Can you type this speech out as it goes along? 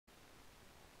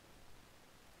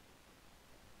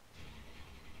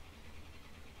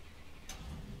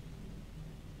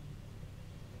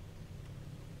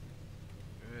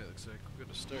Looks like we're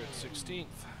going to start 16th.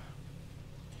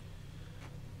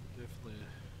 Definitely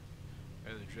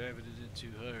either driving it in too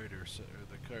hard or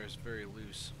the car is very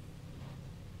loose.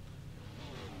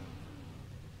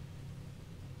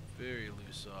 Very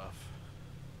loose off.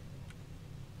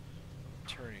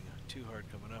 Turning too hard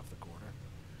coming off the corner.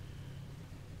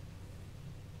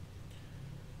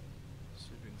 See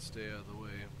if we can stay out of the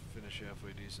way and finish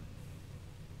halfway decent.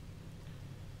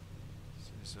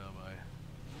 See how my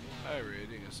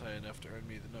iRating is high enough to earn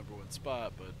me the #1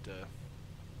 spot, but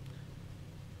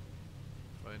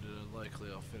find it unlikely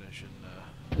I'll finish in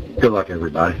good luck,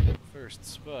 everybody. first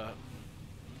spot.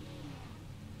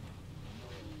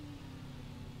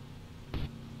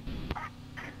 But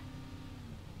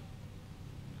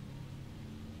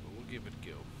we'll give it a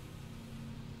go.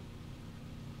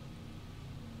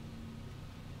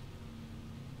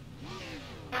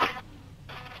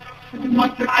 You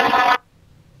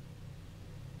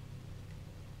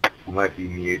might be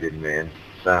muted, man.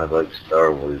 Sounds like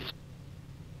Star Wars.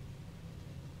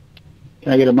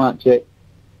 Can I get a mic check?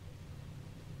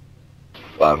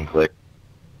 Loud and clear.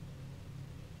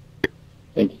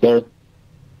 Thank you, sir.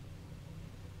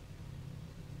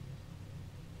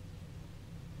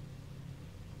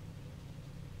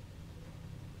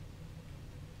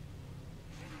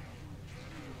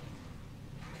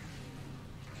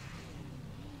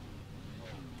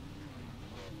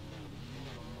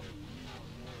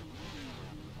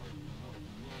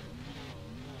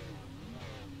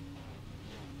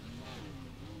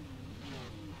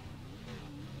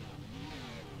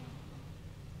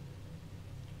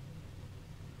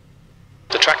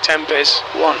 The track temp is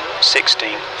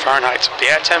 116 Fahrenheit. The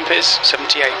air temp is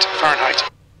 78 Fahrenheit.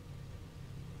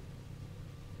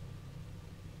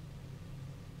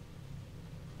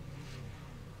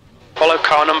 Follow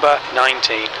car number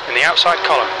 19 in the outside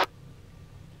column.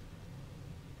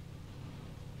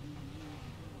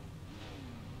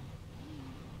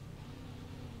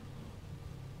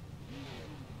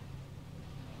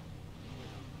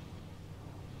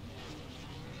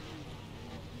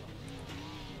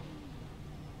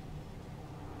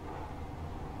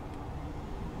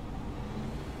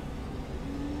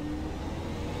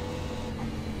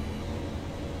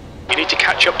 You need to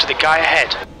catch up to the guy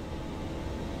ahead.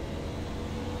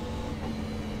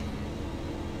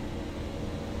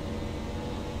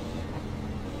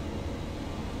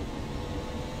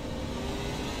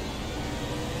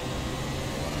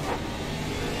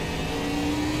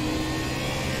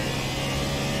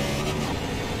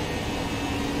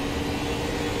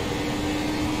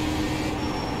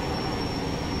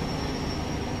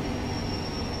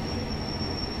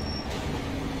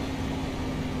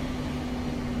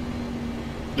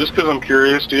 Just because I'm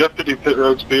curious, do you have to do pit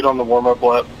road speed on the warm-up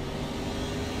lap?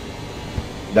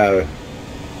 No.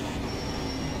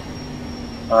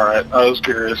 Alright, I was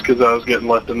curious because I was getting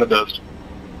left in the dust.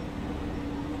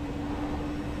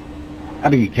 I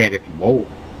mean, you can if you want.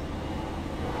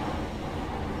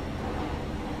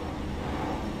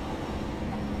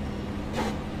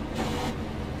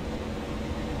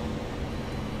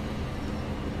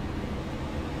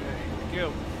 Okay, here we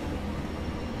go.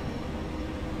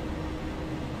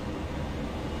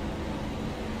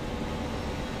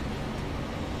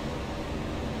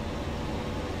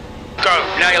 Go,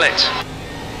 nail it.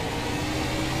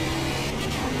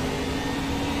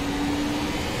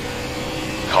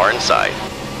 Car inside.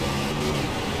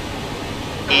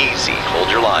 Easy,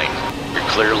 hold your line. You're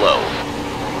clear low.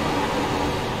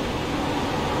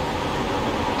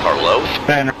 Car low.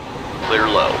 Banner. Clear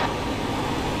low.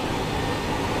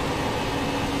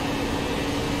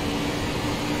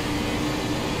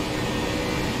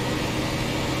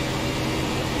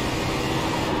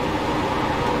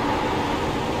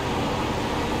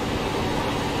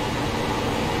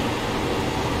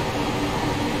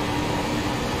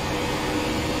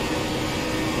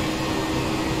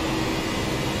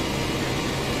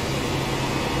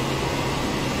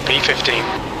 P15.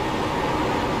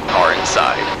 Car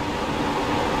inside.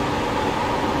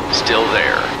 Still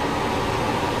there.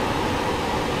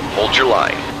 Hold your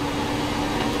line.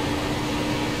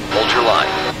 Hold your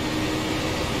line.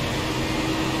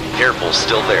 Careful,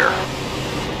 still there.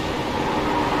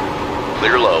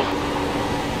 Clear low.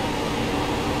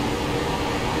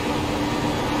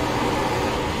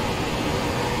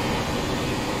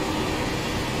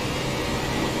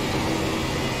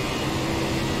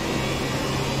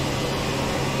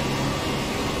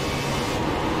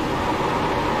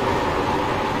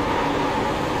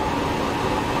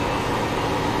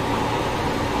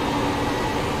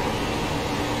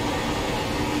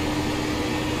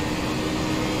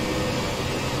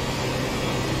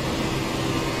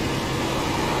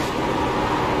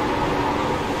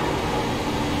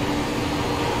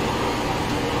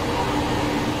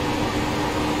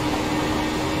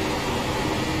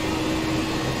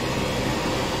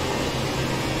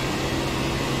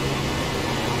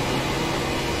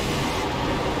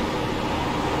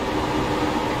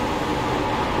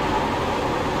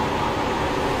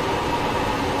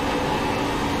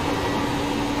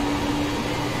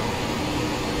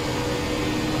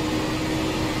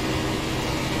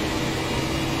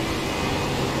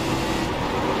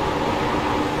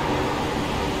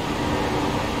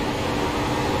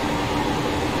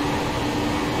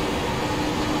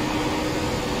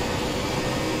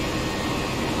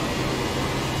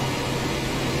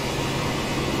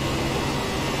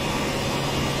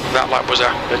 That lap was a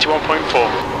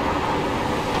 31.4.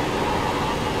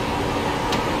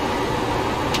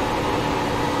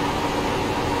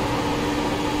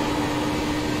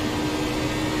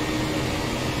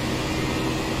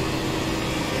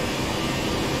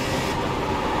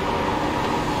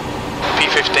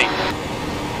 P15.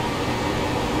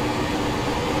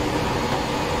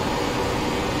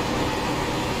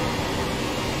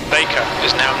 Baker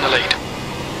is now in the lead.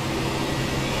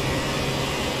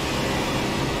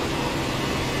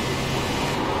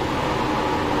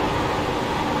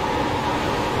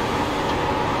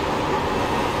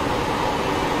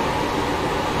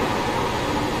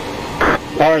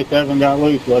 Sorry, 7 got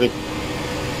loose, buddy.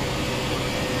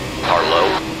 Car low.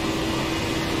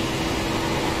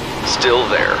 Still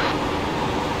there.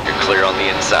 You're clear on the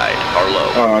inside. Car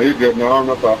low. Oh, you're good. No, I'm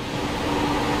not.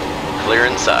 Clear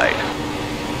inside.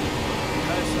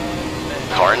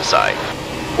 Car inside.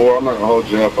 Boy, I'm not gonna hold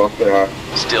you up. I'll stay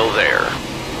high. Still there.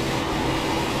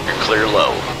 You're clear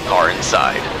low. Car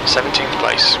inside. 17th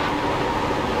place.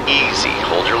 Easy.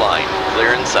 Hold your line.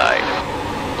 Clear inside.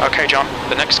 Okay, John,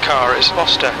 the next car is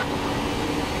Foster.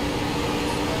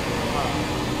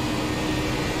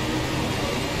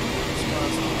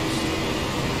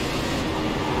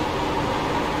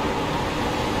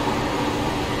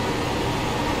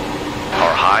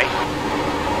 Car high.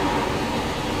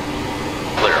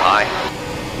 Clear high.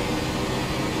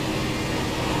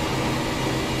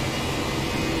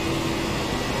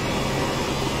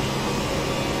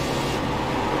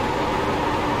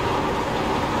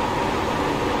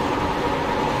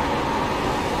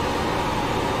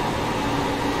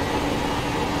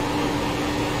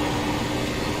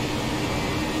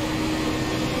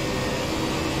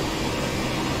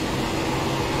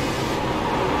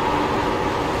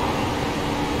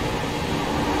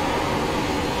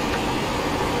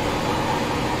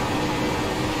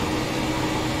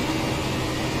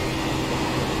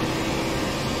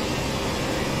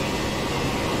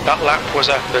 That lap was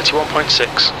a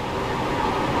 31.6.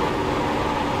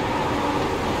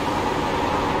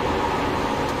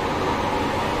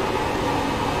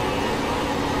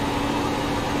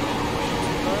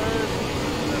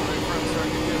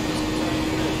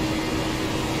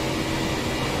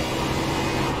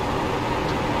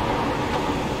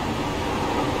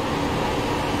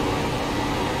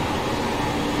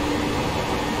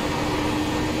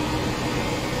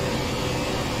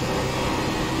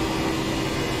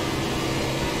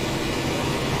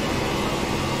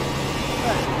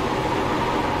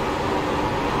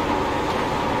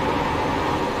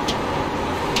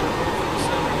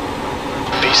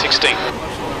 P16.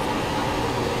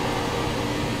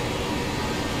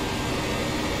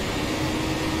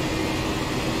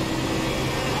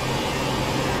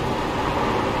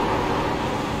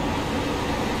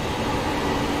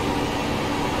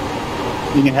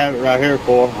 You can have it right here,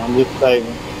 for. I'm just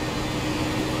saving.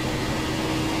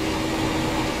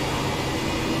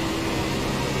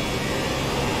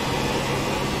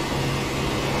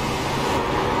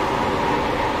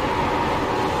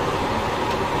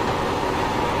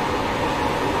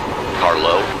 Car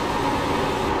low.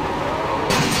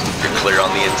 You're clear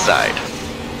on the inside.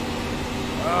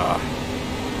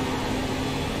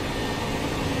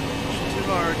 Too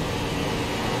hard.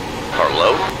 Car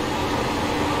low.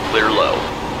 Clear low.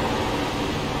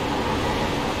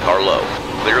 Car low.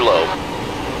 Clear low.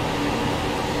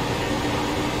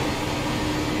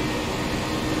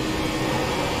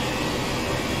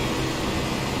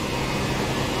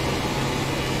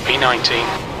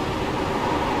 P19.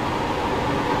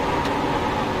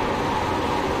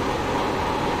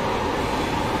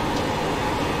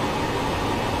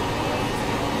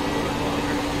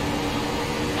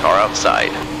 Car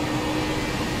outside.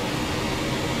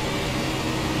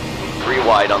 3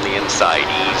 wide on the inside,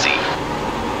 easy.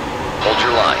 Hold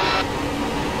your line.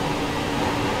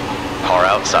 Car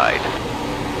outside.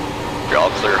 You're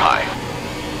all clear high.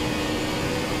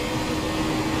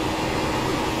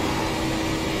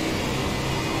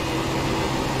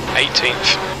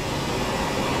 Eighteenth.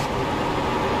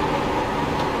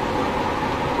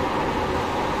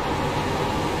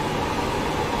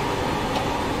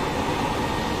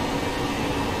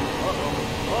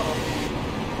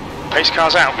 Pace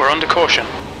car's out, we're under caution.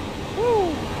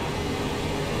 Woo!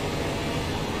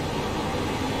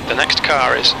 The next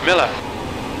car is Miller.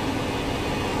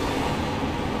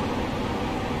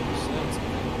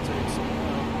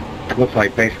 Looks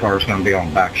like base car is going to be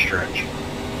on back stretch.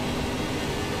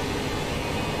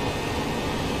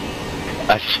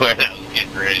 I swear that was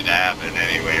getting ready to happen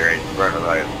anyway, right in front of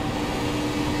us.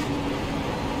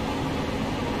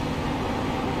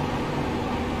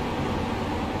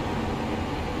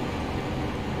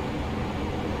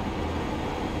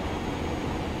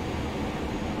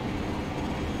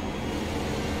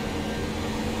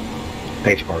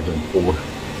 Pace car's in 4.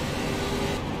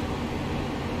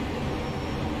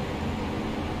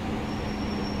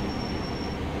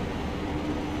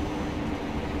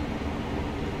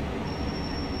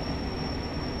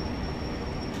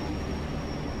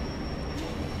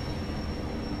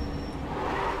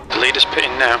 The leader's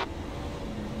pitting now.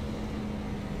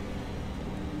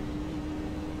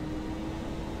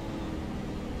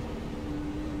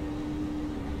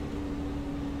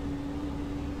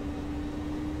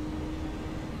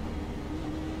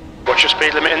 What's your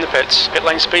speed limit in the pits? Pit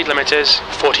lane speed limit is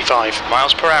 45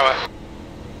 miles per hour.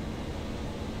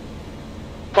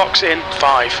 Box in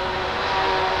 5,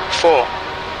 4,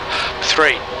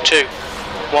 3, 2,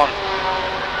 1.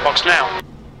 Box now.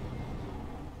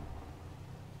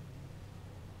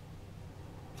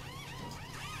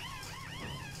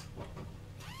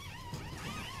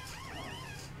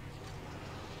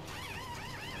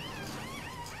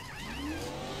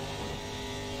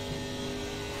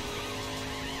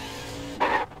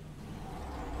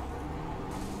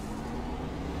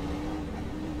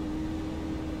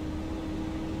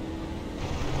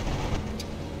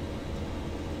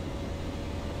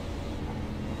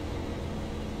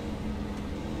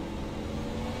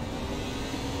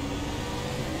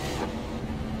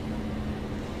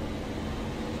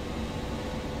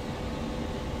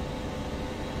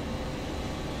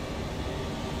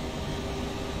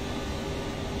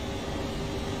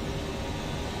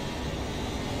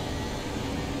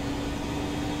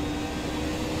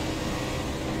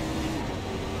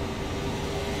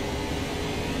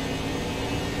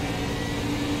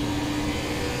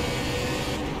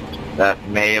 That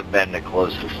may have been the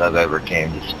closest I've ever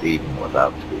came to speeding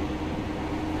without speed.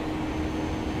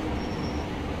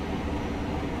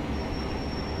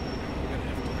 Gonna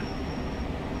have to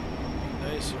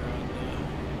be nicer on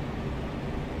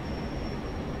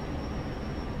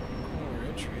corner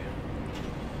entry.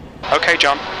 Okay,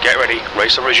 John, get ready.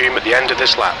 Race will resume at the end of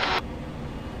this lap.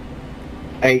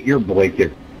 Hey, you're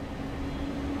blinking.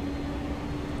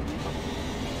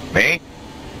 Me?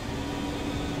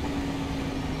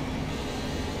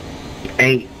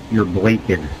 8, you're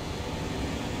blinking.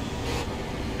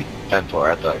 10-4,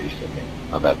 I thought you said me.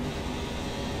 My bad.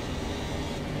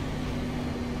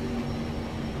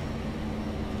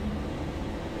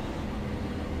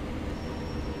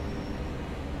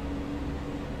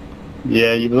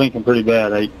 Yeah, you're blinking pretty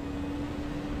bad, 8.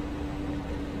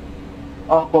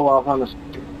 I'll pull off on this.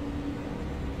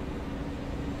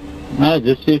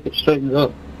 Just see if it straightens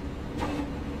up.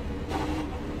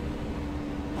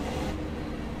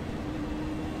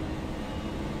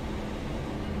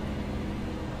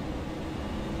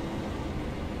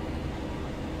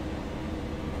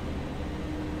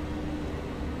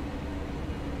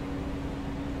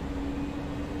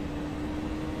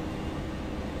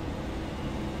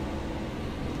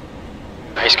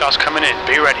 Pace car's coming in,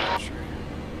 be ready. Sure.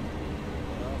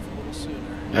 Off a little sooner.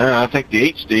 Yeah, I think the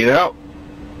 8 stayed out.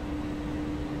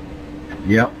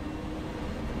 Yep.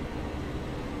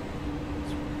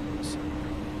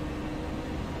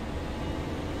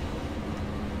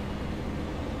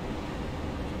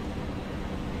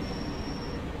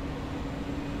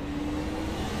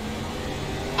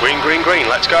 Green, green, green,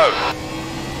 let's go.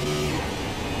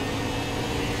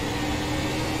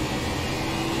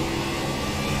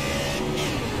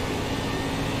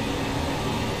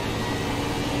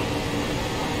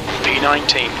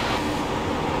 V19.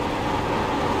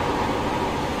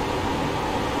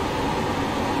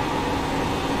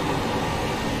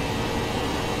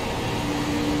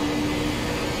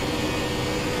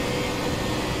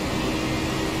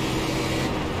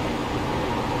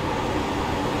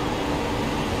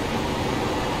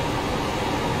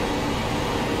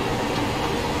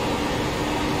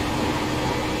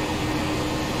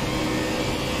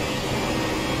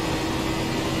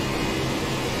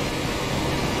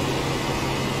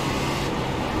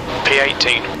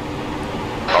 P18.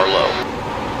 Car low.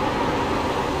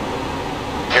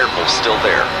 Airful's still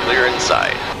there. Clear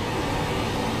inside.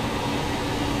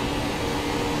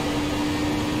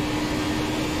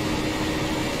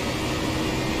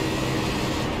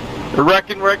 They're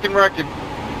wrecking.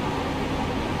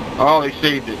 Oh, they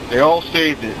saved it. They all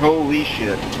saved it. Holy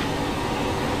shit.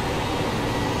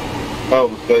 Oh,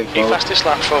 mistake, The fastest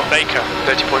lap for Baker,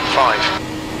 30.5.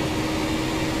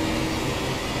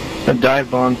 A dive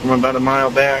bomb from about a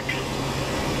mile back.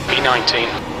 P19.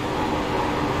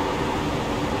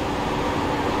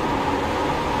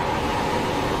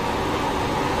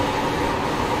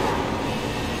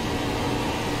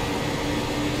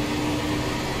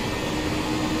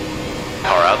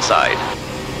 Car outside.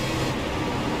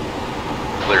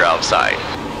 Clear outside.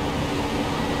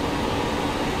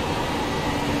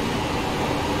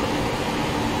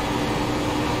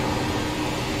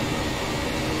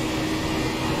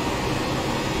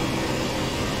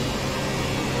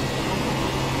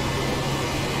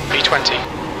 B20.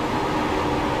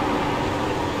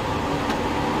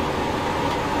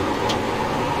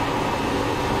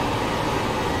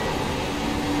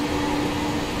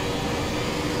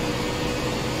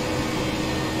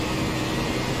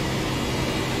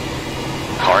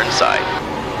 Car inside.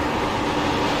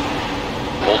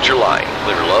 Hold your line.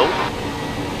 Clear low.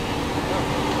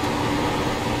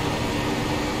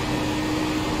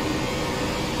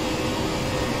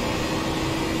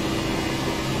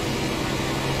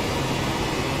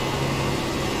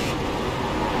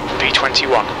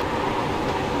 B21.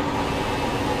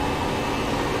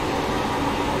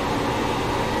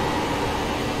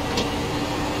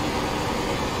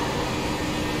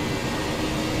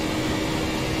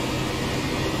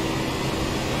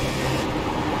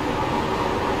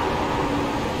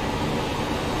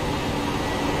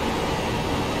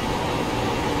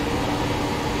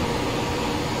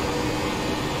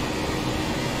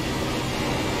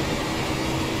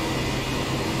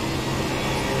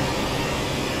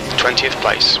 Twentieth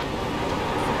place.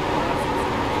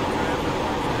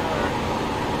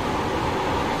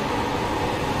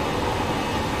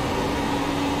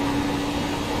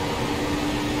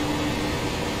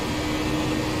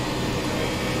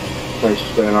 Thanks for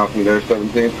staying off me there,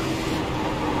 17.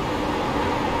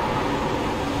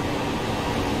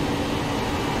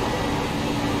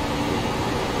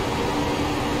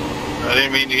 I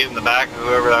didn't mean to get in the back of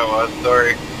whoever that was,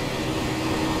 sorry.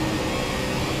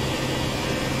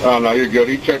 Oh no, you're good.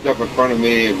 He checked up in front of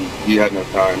me and he had no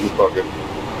time. He's fucking.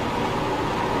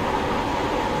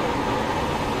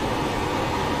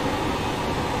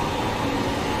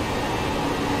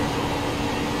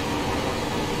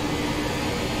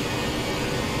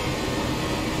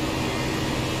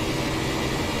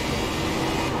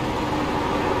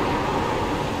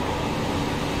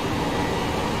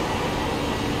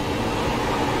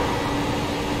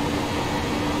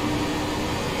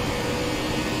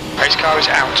 Race car is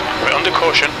out. We're under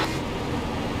caution.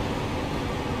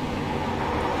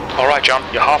 Alright, John,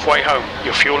 you're halfway home.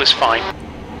 Your fuel is fine.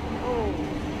 Oh,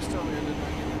 please tell me I did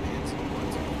not get any instant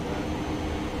points after that.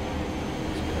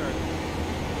 Scared.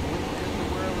 Into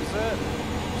where I was at.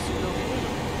 See no limit.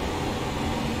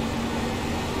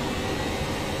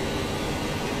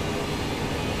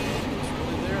 It's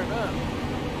really there or not.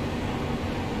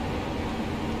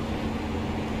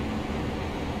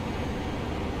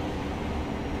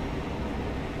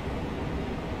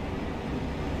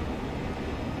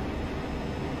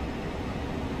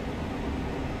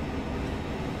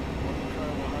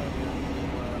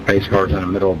 Pace car's in the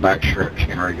middle of back stretch,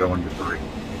 getting ready to go into 3.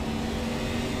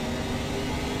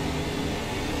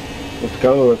 Let's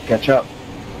go. Let's catch up.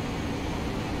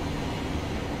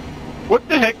 What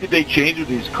the heck did they change with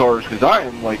these cars? Because I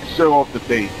am like so off the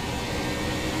pace.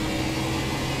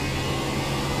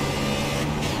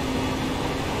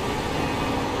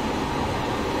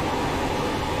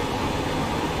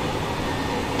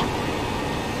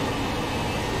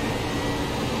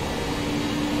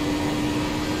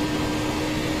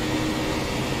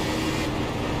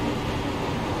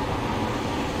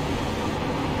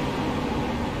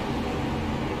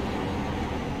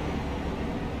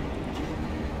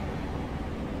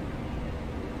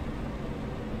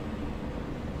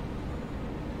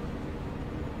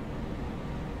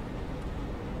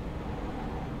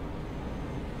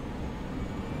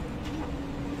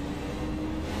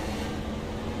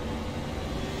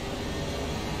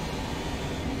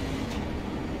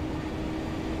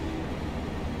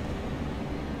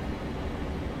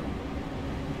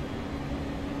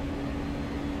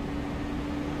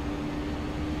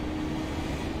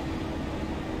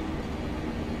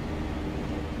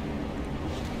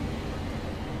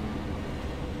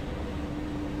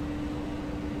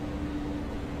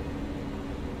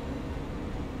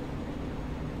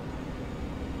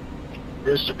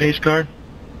 Where's the pace car?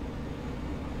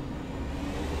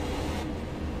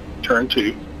 Turn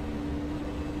 2.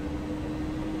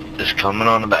 Just coming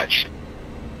on the back.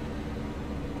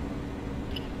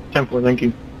 10-4, thank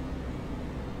you.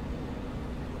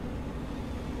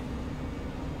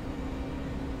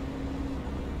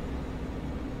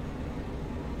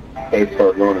 Pace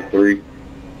car going to 3.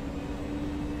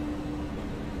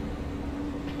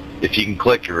 If you can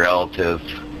click your relative,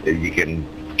 you can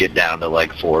get down to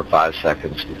like 4 or 5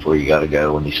 seconds before you gotta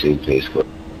go when you see the pace car.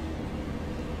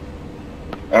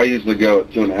 I usually go at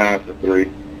 2.5 to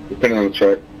 3, depending on the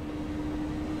track.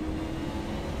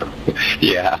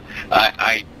 Yeah,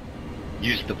 I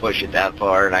used to push it that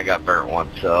far and I got burnt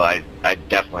once, so I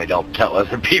definitely don't tell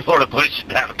other people to push it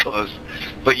that close,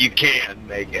 but you can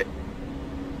make it.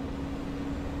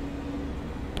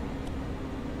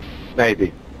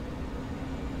 Maybe.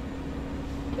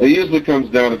 It usually comes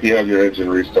down if you have your engine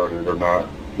restarted or not.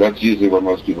 That's usually where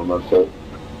most people mess up.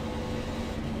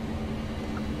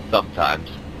 Sometimes.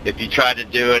 If you try to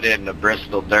do it in the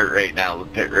Bristol dirt right now, the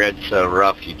pit road's so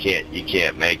rough you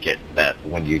can't make it that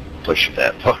when you push it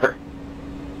that far.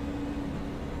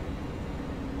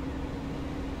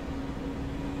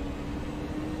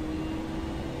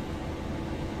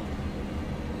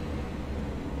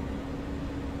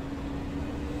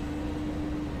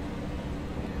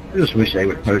 I just wish they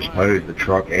would postpone the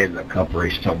truck and the cup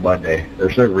race till Monday.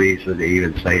 There's no reason to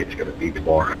even say it's going to be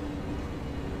tomorrow.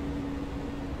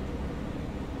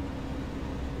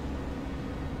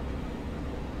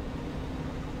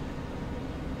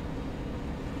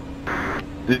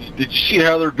 Did you see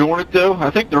how they're doing it, though? I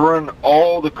think they're running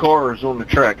all the cars on the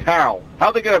track. How?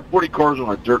 How they got 40 cars on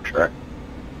a dirt track?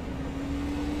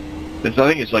 I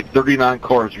think it's like 39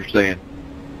 cars, you're saying.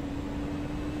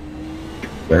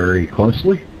 Very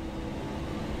closely?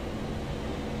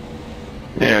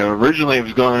 Yeah, originally it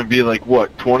was going to be like,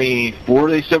 what, 24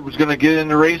 they said was going to get in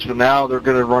the race, but now they're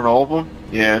going to run all of them?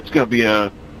 Yeah, it's going to be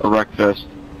a wreck fest.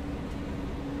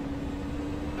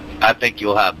 I think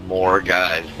you'll have more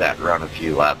guys that run a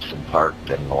few laps in park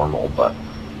than normal, but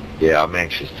yeah, I'm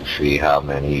anxious to see how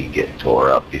many get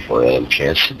tore up before they have a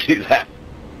chance to do that.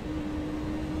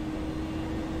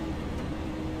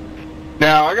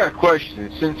 Now, I got a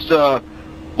question. Since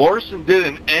Larson did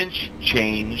an engine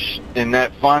change in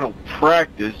that final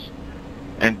practice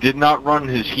and did not run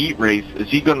his heat race, is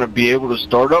he going to be able to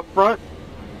start up front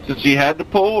since he had the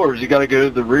pole, or has he got to go to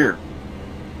the rear?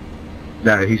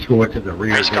 No, he's going to the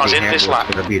rear. Race car's in this lap.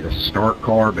 It's going to be the start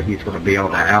car, but he's going to be on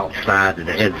the outside, and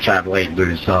the inside lane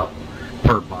moves up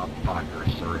per Bob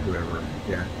Ponders or whoever.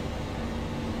 Yeah.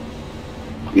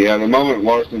 Yeah, the moment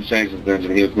Larson changed his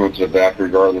engine, he was going to the back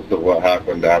regardless of what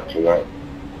happened after that.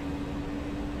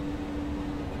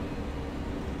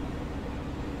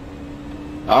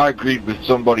 I agreed with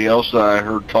somebody else that I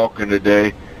heard talking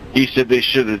today. He said they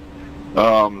should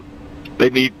have,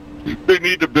 they need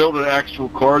to build an actual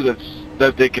car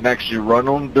that they can actually run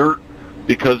on dirt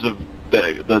because of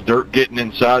the dirt getting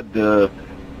inside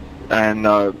and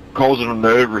causing them to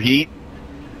overheat.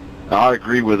 I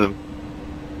agree with him.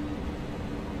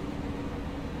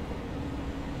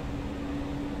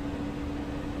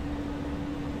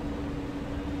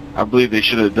 I believe they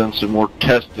should have done some more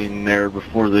testing there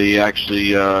before they actually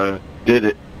did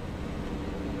it.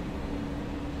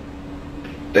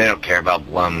 They don't care about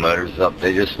blowing motors up.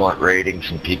 They just want ratings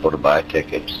and people to buy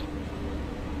tickets.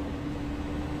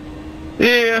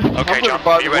 Yeah, Okay, I'm going John, to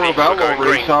buy are the you ready? World We're Outlaw going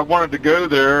race. green. So I wanted to go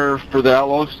there for the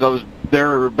Outlaws because I was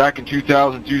there back in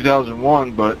 2000,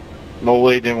 2001, but Mole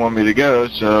didn't want me to go,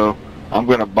 so I'm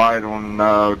going to buy it on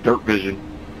Dirt Vision.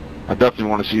 I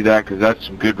definitely want to see that because that's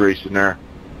some good racing there.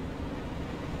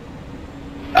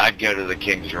 I'd go to the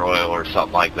Kings Royal or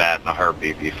something like that in a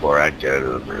heartbeat before I'd go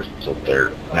to the Bristol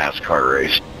Dirt NASCAR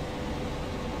race.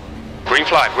 Green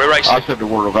flag, we're racing. I said the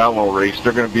World of Outlaw race.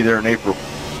 They're going to be there in April.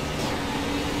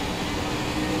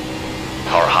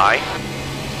 Car high.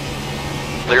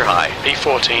 Clear high.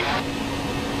 P14.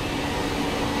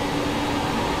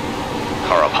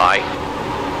 Car up high.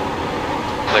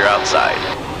 Clear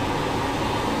outside.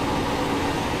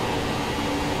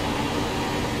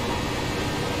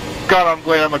 God, I'm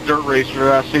glad I'm a dirt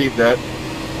racer. I saved that.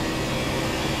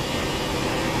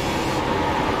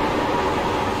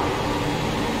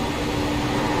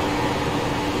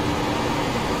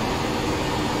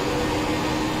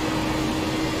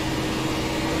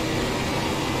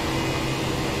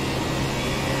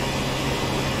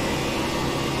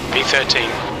 P13.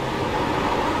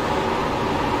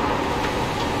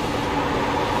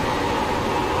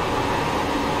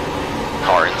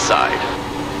 Car inside.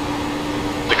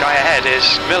 The guy ahead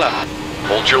is Miller.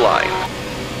 Hold your line.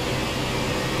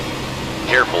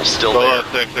 Careful, still there.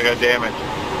 I got damage.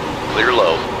 Clear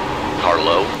low. Car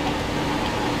low.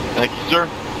 Thank you, sir.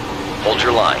 Hold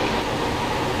your line.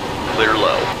 Clear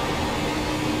low.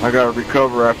 I got to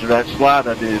recover after that slide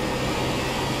I did.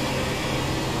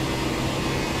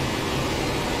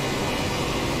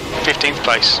 Fifteenth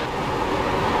place.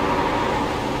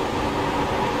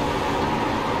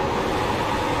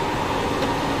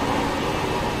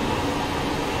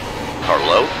 Car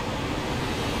low.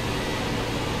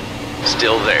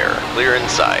 Still there. Clear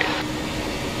inside.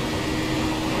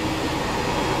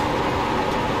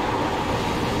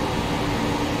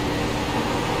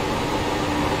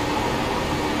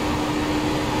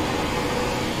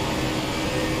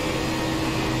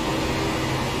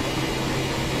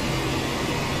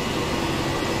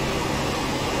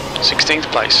 Sixteenth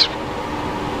place.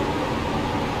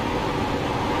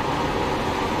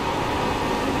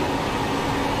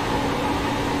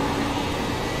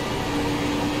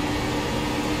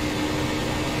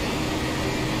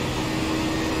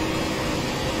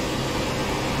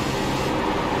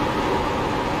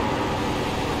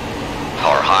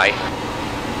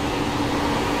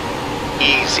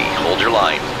 Easy, hold your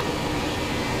line.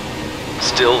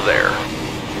 Still there.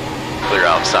 Clear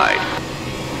outside.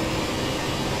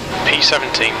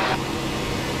 P17.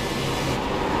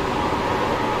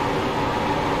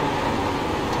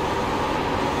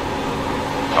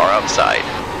 Car outside.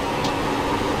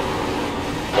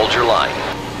 Hold your line.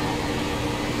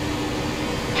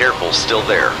 Careful, still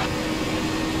there.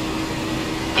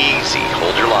 Easy,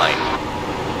 hold your line.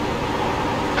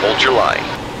 Hold your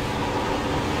line.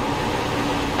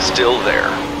 Still there.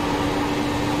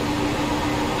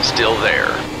 Still there.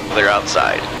 Clear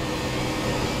outside.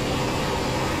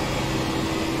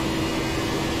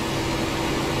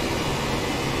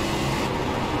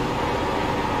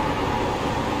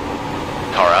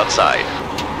 Car outside.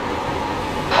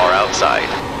 Car outside.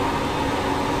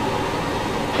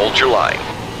 Hold your line.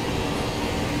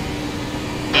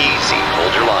 Easy,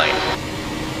 hold your line.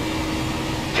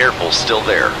 Careful, still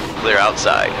there. Clear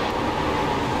outside.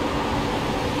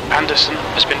 Anderson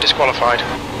has been disqualified.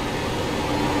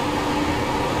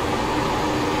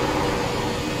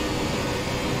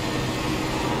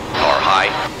 Car high.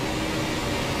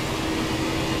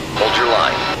 Hold your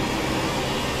line.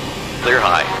 Clear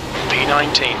high.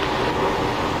 P19.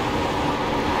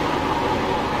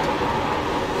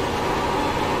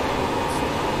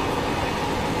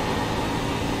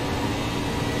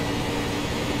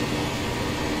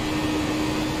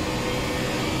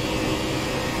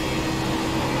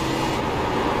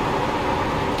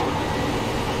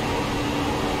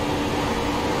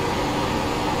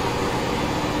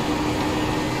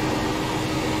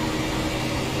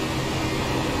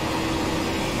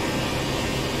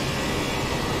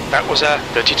 That was a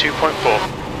 32.4.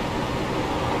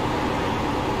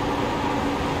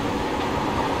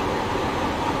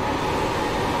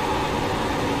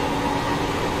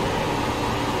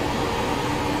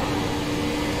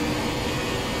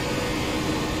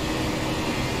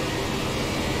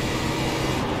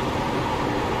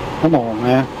 Come on,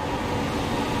 man.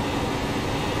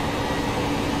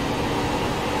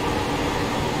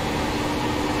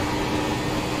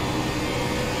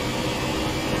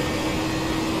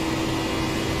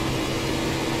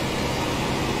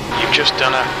 You've just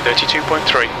done a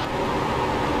 32.3.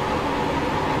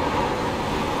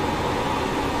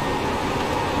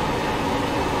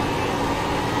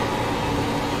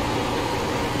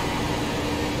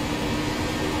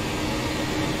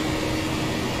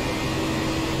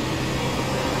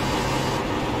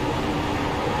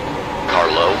 Car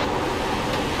low.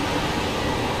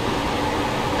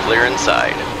 Clear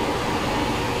inside.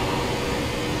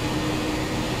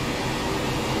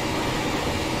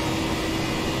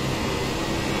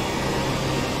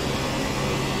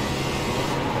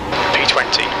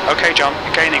 P20. Okay, John,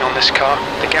 you're gaining on this car.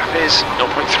 The gap is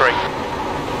 0.3.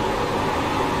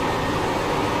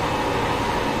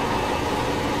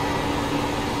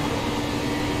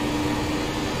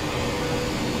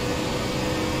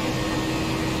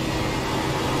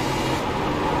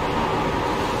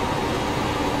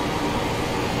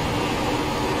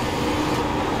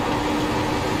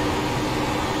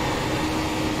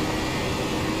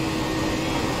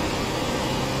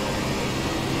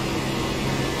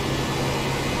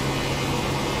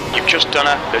 You've just done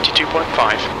a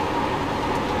 32.5.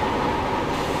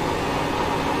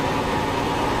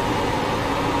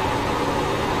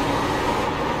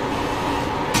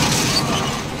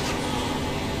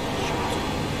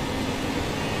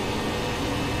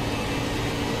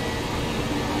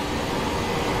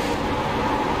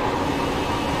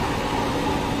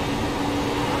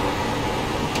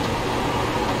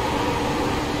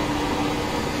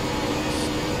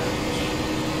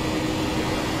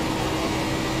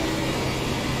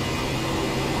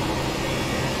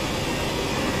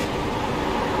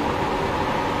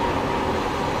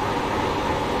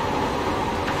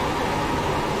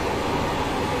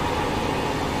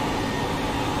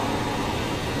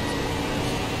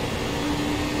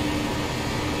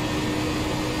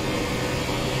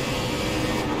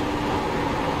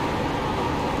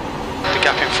 The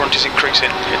gap in front is increasing.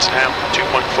 It's now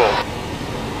 2.4.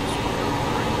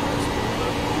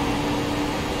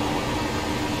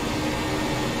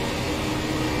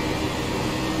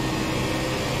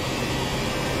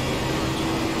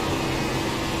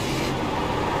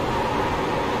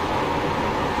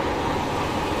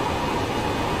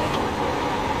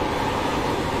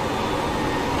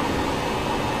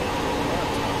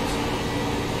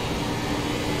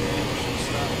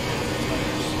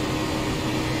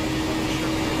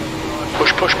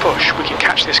 Push, push, push. We can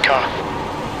catch this car.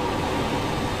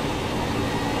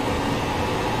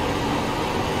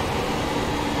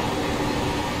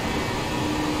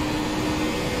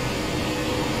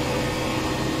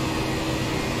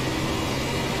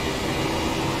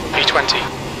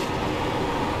 20.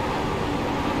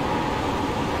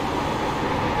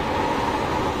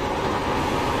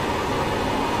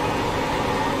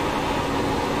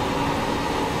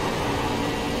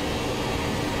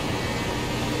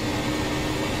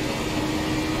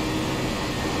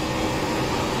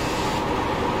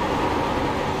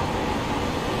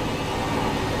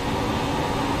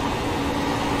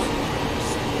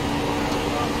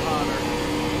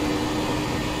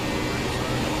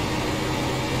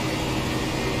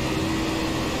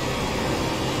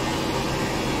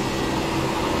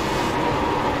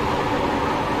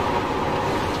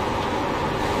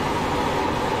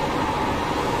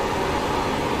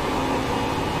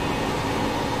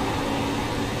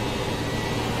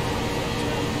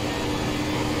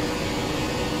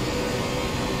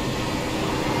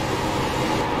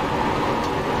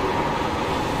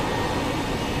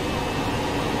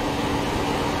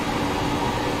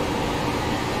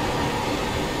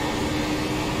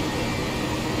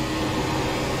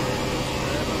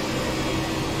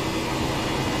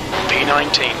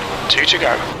 P19, 2 to go.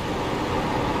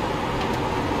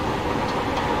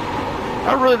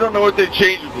 I really don't know what they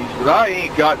changed with these, but I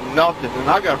ain't got nothing, and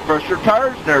I got fresher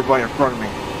tires than everybody in front of me.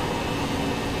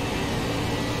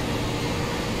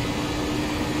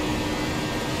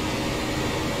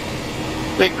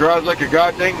 Thing drives like a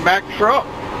goddamn Mack truck.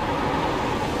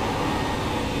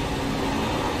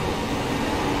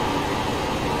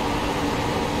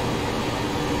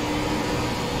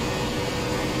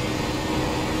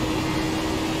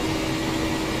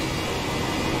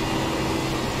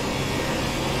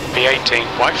 P18,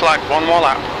 white flag, 1 more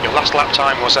lap. Your last lap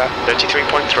time was at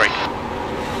 33.3. The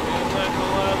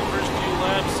first few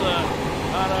laps,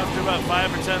 not after about 5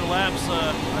 or 10 laps,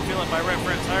 I feel like my right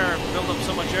front tire built up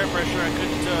so much air pressure I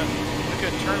couldn't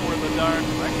turn worth a darn.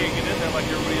 I can't get in there like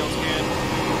everybody else can.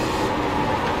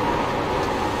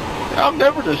 I'm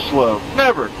never this slow.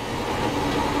 Never.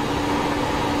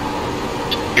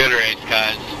 Good race,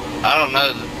 guys. I don't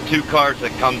know, the 2 cars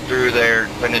that come through there,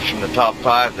 finishing the top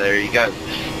 5 there, you guys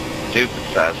stupid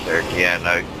fast there,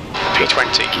 Keanu.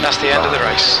 P20, that's the end of the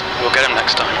race. We'll get him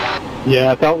next time.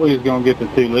 Yeah, I thought we was going to get the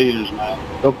 2 leaders, man.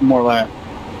 A couple more laps.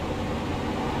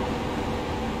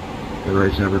 Good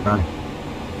race, everybody.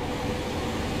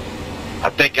 I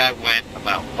think I went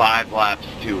about 5 laps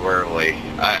too early.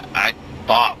 I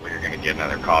thought we were going to get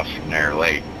another caution there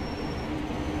late.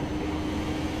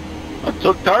 I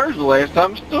took tires the last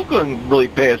time, still couldn't really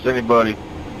pass anybody.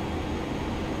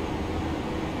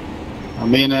 I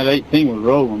mean, that 18 was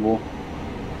rolling, boy.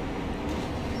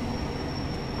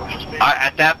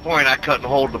 At that point, I couldn't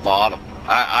hold the bottom.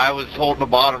 I was holding the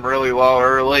bottom really well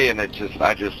early, and I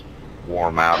just wore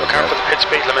 'em out. Look out for the pit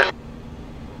speed limit.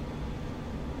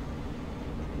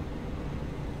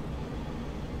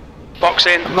 Box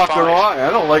in. I'm not 5, gonna lie,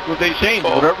 I don't like what they changed,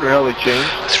 4, whatever the hell they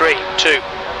changed. 3, 2,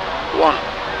 1.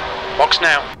 Box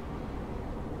now.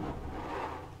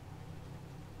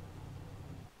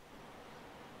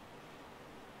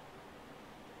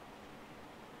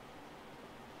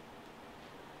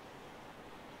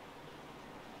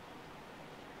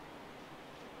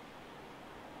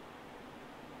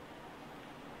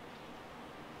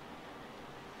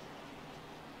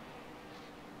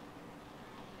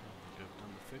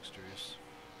 Fixtures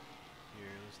here.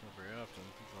 That's not very often.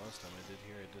 I think the last time I did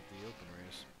here, I did the open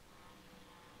race.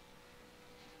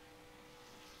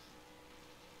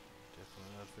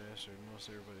 Definitely not faster than most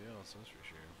everybody else, that's for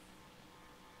sure.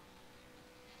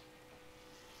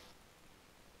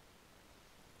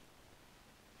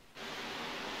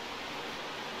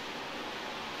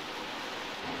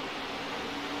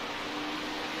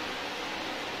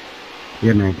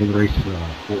 Yeah, man, good race.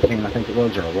 14, I think it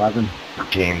was, or 11.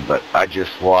 Team, but I just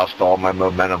lost all my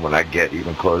momentum when I get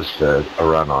even close to a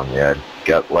run on the edge.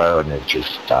 Got low and it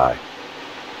just died.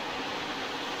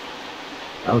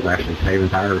 I was actually saving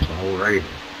tires the whole race.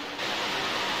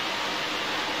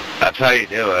 That's how you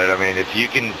do it. I mean, if you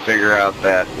can figure out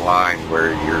that line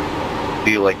where you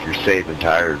feel like you're saving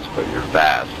tires but you're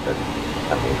fast, then,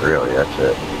 I mean, really, that's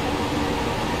it.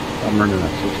 I'm running a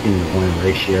 16-to-1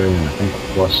 ratio and I think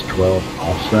plus 12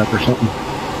 offset or something.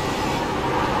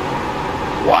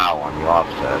 Wow, on the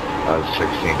offset. I was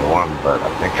 16-to-1, but I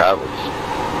think I was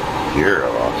 0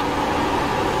 offset.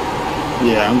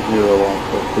 Yeah, I'm 0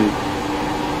 offset too.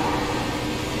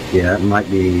 Yeah, it might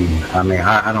be, I mean,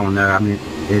 I don't know. I mean,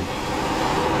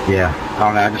 yeah, I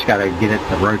don't know. I just got to get it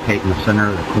to rotate in the center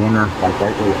of the corner, like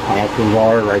right where the passes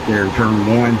are, right there in turn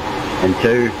 1 and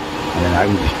 2. And then I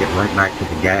can just get right back to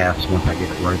the gas once I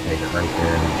get it rotated right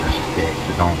there and it just sticks.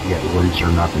 It don't get loose or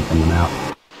nothing coming out.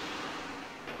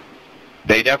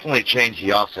 They definitely changed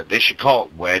the offset. They should call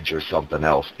it wedge or something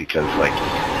else because, like,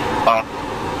 up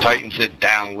tightens it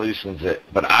down, loosens it.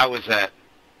 But I was at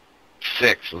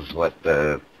 6 was what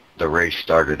the race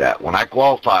started at. When I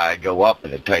qualify, I go up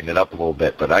and it tightened it up a little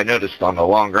bit. But I noticed on the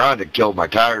long run it killed my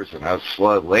tires and I was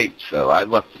slow late, so I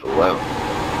left it alone.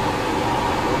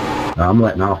 I'm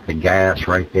letting off the gas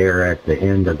right there at the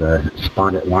end of the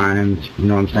spotted lines, you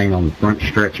know what I'm saying, on the front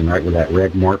stretch and right where that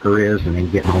red marker is, and then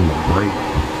getting on the brake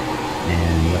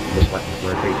and just letting it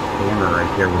rotate the corner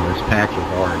right there where those patches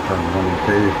are in turn 1 and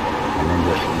 2, and then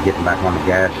just getting back on the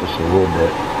gas just a little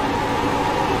bit.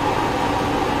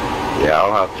 Yeah,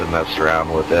 I'll have to mess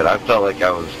around with it. I felt like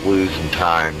I was losing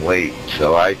time late,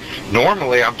 so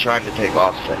normally I'm trying to take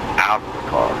offset out of the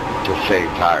car to save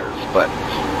tires, but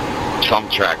some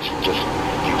tracks just,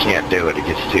 you can't do it, it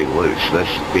gets too loose, this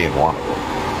being one of them.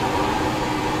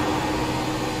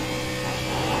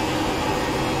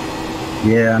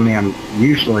 Yeah, I mean,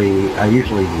 I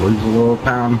usually lose a little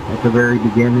time at the very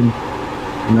beginning,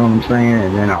 you know what I'm saying,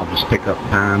 and then I'll just pick up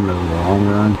time in the long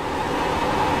run.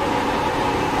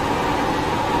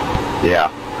 Yeah,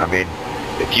 I mean,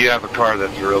 if you have a car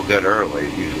that's real good early,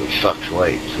 it usually sucks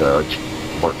late, so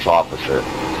it works opposite.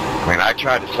 I mean, I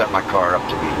try to set my car up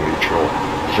to be neutral,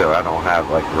 so I don't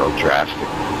have, like, real drastic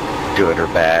good or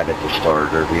bad at the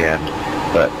start or the end.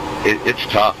 But it's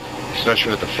tough,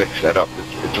 especially with the fixed setup.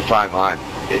 It's a fine line.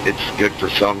 It's good for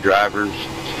some drivers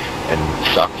and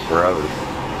sucks for others.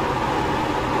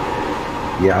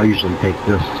 Yeah, I usually take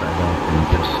this setup and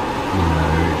just, you know,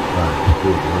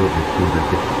 do it a little bit to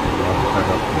get the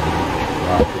setup and then just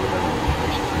rock it.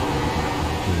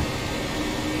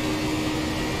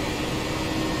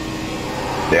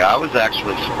 Yeah, I was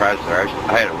actually surprised there.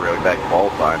 I had a really bad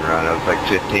qualifying run. I was like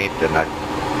 15th, and I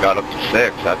got up to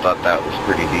 6. I thought that was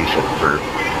pretty decent for,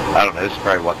 I don't know, this is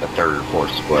probably, what, the 3rd or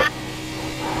 4th split.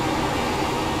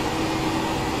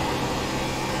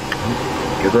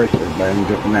 Good race, everybody. I'm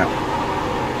jumping out.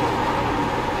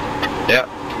 Yeah,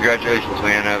 congratulations,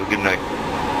 man. Have a good night.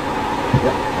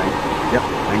 Yep,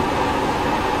 thanks.